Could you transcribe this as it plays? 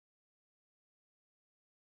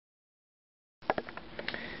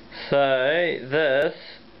So this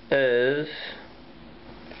is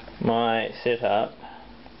my setup.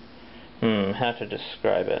 How to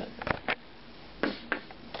describe it?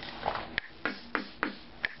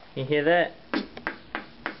 You hear that?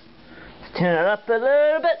 Let's turn it up a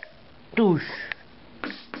little bit. Doosh.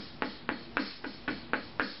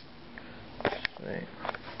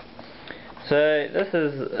 So this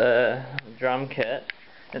is a drum kit.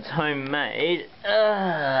 It's homemade.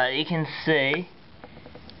 You can see.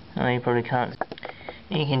 Oh, you probably can't.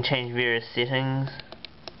 You can change various settings,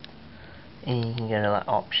 and you can go to like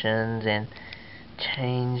options and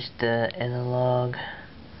change the analog.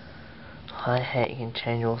 Hi-hat, you can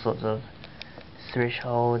change all sorts of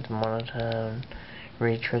thresholds, monitor,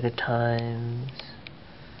 re-trigger times.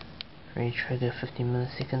 Re-trigger 50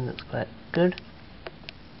 milliseconds, that's quite good.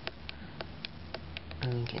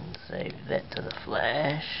 And you can save that to the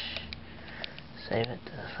flash. Save it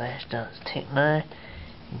to the flash, dance techno.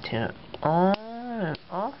 You can turn it on and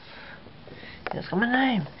off. It's got my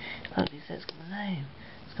name. Look, it's got my name.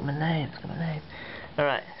 It's got my name. It's got my name.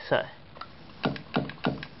 Alright, so.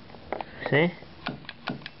 See?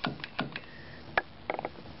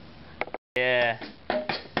 Yeah.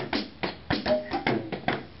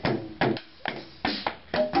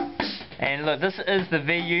 And look, this is the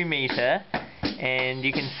VU meter, and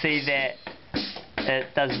you can see that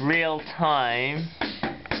it does real-time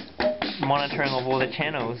monitoring of all the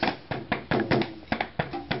channels.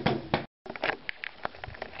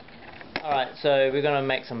 Alright, so we're going to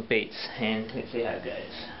make some beats, and let's see how it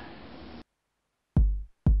goes.